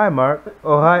 oh hi Mark.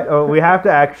 Oh hi. Oh, we have to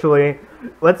actually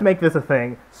let's make this a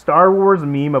thing. Star Wars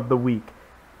meme of the week.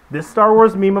 This Star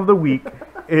Wars meme of the week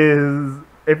is,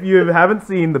 if you haven't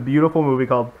seen the beautiful movie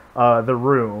called The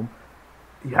Room,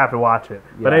 you have to watch it.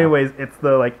 Yeah. But anyways, it's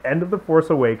the like end of The Force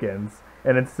Awakens,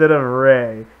 and instead of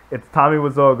Rey, it's Tommy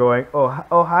Wiseau going,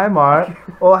 "Oh hi Mark.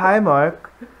 Oh hi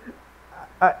Mark.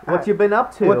 What you been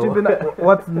up to?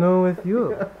 What's new with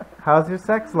you? How's your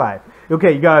sex life?"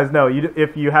 Okay, you guys know,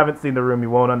 if you haven't seen The Room, you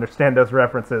won't understand those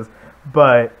references.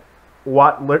 But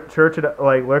look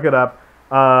it up.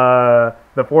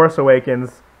 The Force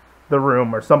Awakens, The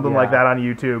Room, or something like that on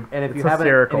YouTube. And if you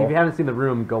haven't seen The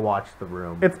Room, go watch The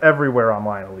Room. It's everywhere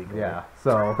online illegally. Yeah.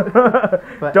 So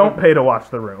don't pay to watch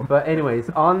The Room. But anyways,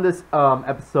 on this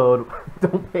episode,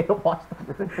 don't pay to watch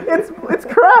The Room. It's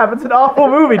crap. It's an awful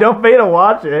movie. Don't pay to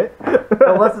watch it.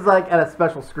 Unless it's like at a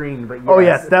special screen. But yes. Oh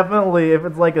yes, definitely. If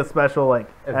it's like a special like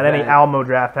at any Alamo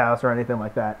Draft House or anything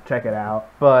like that, check it out.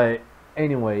 But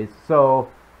anyways, so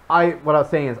what I was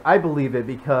saying is I believe it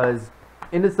because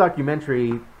in this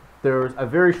documentary there's a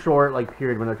very short like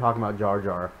period when they're talking about Jar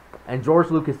Jar, and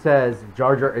George Lucas says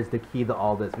Jar Jar is the key to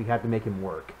all this. We have to make him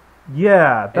work.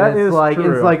 Yeah, that is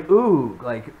true. It's like, ooh,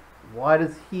 like why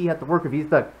does he have to work if he's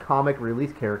the comic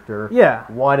relief character? Yeah.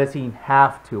 Why does he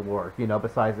have to work? You know,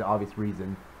 besides the obvious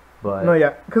reason. But no,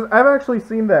 yeah, because I've actually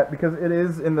seen that because it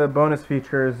is in the bonus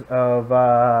features of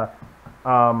the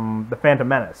Phantom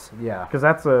Menace. Yeah. Because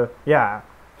that's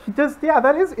he does,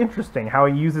 that is interesting how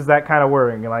he uses that kind of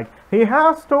wording. Like, he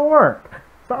has to work.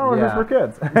 Star Wars is for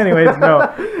kids. Anyways,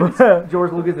 no.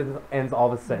 George Lucas ends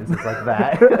all of his sentences like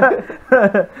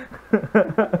that.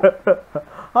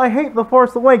 I hate The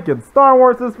Force Awakens. Star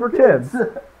Wars is for kids.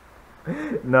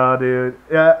 No, dude.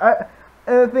 Yeah,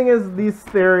 and the thing is, this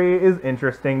theory is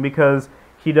interesting because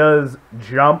he does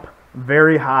jump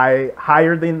very high,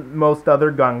 higher than most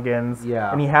other Gungans.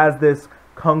 Yeah. And he has this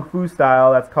kung fu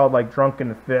style that's called like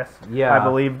drunken fist. Yeah. I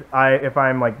believe. If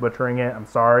I'm like butchering it, I'm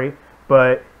sorry.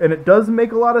 And it does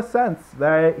make a lot of sense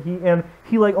that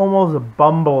he like almost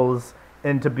bumbles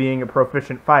into being a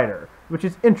proficient fighter, which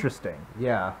is interesting.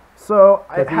 Yeah. So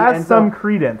it has some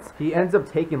credence. He ends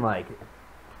up taking like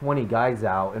 20 guys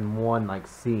out in one like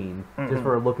scene just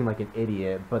for looking like an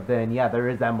idiot. But then there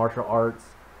is that martial arts,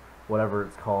 whatever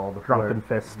it's called, drunken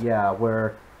fist. Yeah,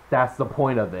 where that's the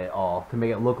point of it all, to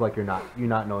make it look like you're not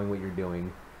knowing what you're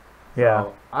doing. Yeah.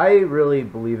 So I really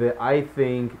believe it. I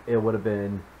think it would have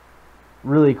been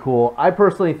really cool. I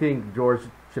personally think George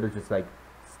should have just like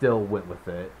still went with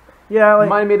it. Yeah, like,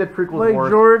 Might have made the prequels worse,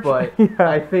 George, but yeah.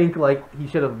 I think like he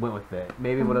should have went with it.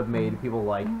 Maybe it would have made people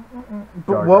like.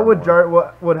 But what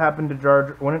would happen to Jar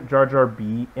Jar? Wouldn't Jar Jar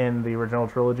be in the original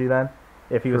trilogy then?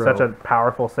 If he was True. such a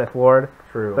powerful Sith Lord,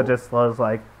 True. that just was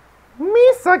like,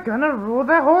 Misa gonna rule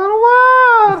the whole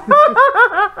world.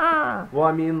 Well,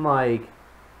 I mean, like,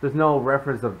 there's no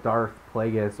reference of Darth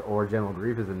Plagueis or General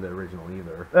Grievous in the original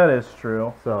either. That is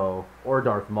true. So, or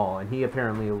Darth Maul, and he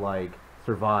apparently like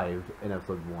survived in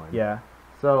Episode 1. Yeah.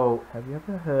 So, Have you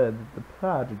ever heard the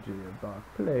prodigy of Darth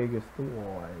Plagueis the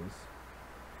Wise?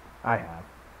 I have.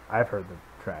 I've heard the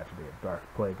tragedy of Darth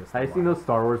Plagueis the Wise. I've seen those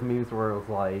Star Wars memes where it was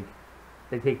like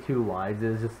they take two lines.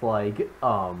 It's just like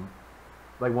one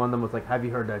of them was like, "Have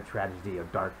you heard the tragedy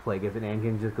of Darth Plagueis?" And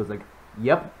Anakin just goes like,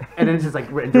 "Yep," and then it's just like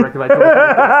written directed by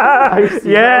George Lucas.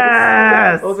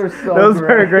 Yes! Those are so Those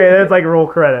great. are great. That's like roll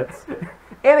credits.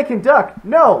 Anakin duck,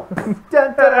 no. Dun,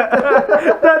 dun, dun.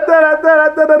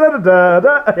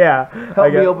 Yeah.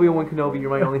 Help me, Obi-Wan Kenobi. You're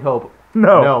my only hope.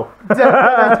 No. No.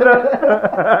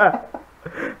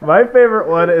 My favorite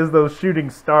one is those shooting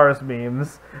stars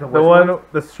memes. The The which one, ones?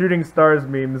 the shooting stars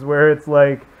memes, where it's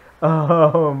like,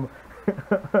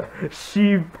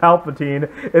 Sheev Palpatine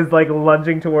is like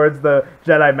lunging towards the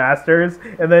Jedi Masters,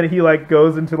 and then he like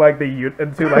goes into like the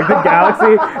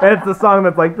galaxy, and it's the song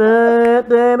that's like. Oh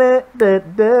my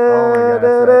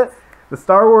gosh, The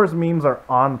Star Wars memes are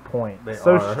on point. They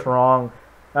So are. strong.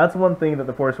 That's one thing that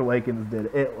The Force Awakens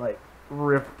did. It like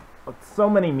ripped. So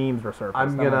many memes were surfaced.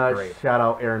 I'm That was gonna great. shout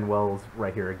out Aaron Wells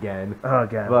right here again. Oh,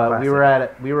 again. But classic.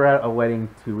 we were at a wedding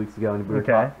 2 weeks ago, and we were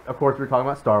Okay. of course we were talking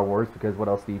about Star Wars, because what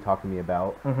else do you talk to me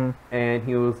about? Mm-hmm. And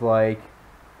he was like,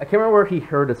 I can't remember where he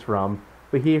heard us from,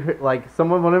 but he heard, like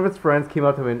one of his friends came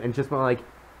up to him and just went like,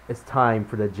 "It's time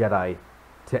for the Jedi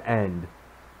to end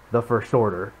the First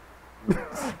Order."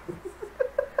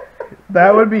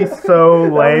 That would be so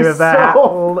lame if that.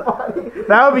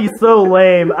 That would be so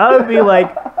lame. I would be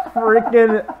like,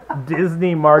 freaking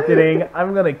Disney marketing.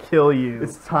 I'm gonna kill you.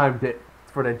 It's time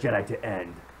for the Jedi to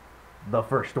end the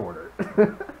First Order.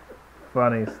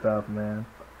 Funny stuff, man.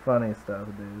 Funny stuff,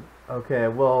 dude. Okay,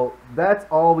 well, that's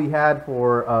all we had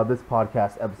for this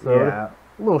podcast episode. Yeah,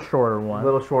 a little shorter one. A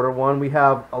little shorter one. We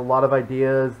have a lot of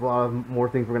ideas, a lot of more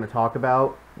things we're going to talk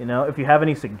about. You know, if you have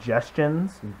any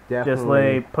suggestions, Definitely. just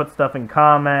like put stuff in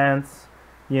comments.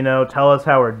 You know, tell us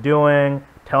how we're doing.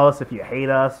 Tell us if you hate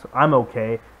us. I'm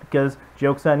okay, because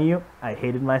joke's on you, I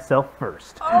hated myself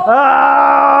first.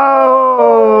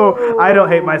 Oh! I don't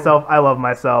hate myself. I love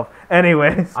myself.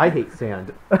 Anyways, I hate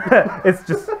sand. it's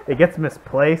just it gets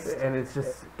misplaced. And it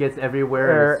just gets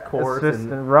everywhere. And it's coarse. It's just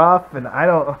And rough, and I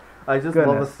don't. I just love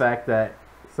the goodness. fact that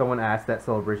someone asked that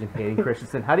Celebration Hayden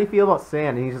Christensen, "How do you feel about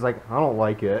sand?" And he's just like, "I don't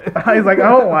like it." He's like, I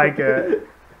don't like it.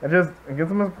 It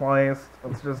gets misplaced.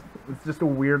 It's just a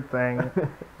weird thing.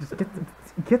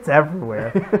 It gets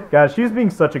everywhere. God, she was being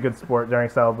such a good sport during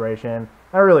Celebration.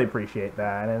 I really appreciate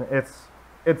that, and it's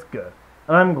good.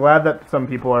 And I'm glad that some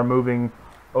people are moving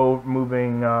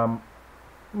on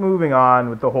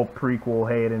with the whole prequel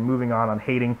hate, and moving on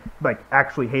hating, like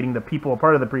actually hating the people a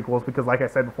part of the prequels, because like I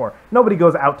said before, nobody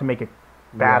goes out to make a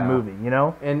bad Yeah. movie, you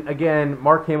know? And again,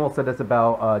 Mark Hamill said this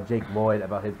about Jake Lloyd,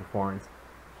 about his performance.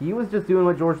 He was just doing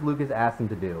what George Lucas asked him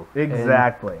to do.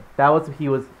 Exactly. And that was he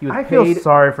was I paid. feel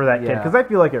sorry for that kid, Yeah. because I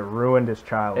feel like it ruined his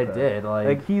childhood. It did.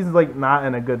 Like he's like not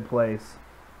in a good place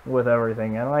with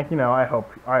everything, and like, you know, I hope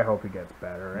he gets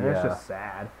better, and it's Yeah. just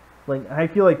sad. Like I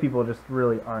feel like people just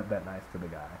really aren't that nice to the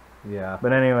guy. Yeah.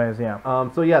 But anyways, yeah.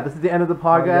 So yeah, this is the end of the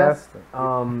podcast.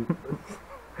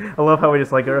 I love how we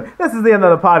just like this is the end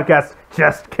of the podcast.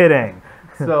 Just kidding.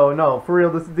 So no, for real,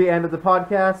 this is the end of the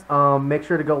podcast. Make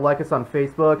sure to go like us on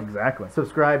Facebook. Exactly.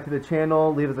 Subscribe to the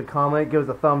channel. Leave us a comment. Give us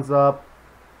a thumbs up.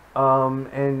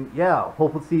 And yeah,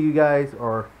 hope we'll see you guys.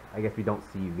 Or I guess we don't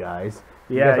see you guys.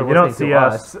 Yeah, guys are you don't listening see to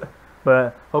us,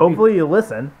 but hopefully you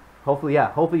listen. Hopefully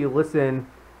you listen.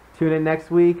 Tune in next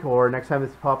week or next time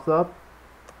this pops up.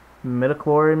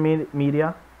 Midi-Chlorian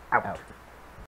Media out.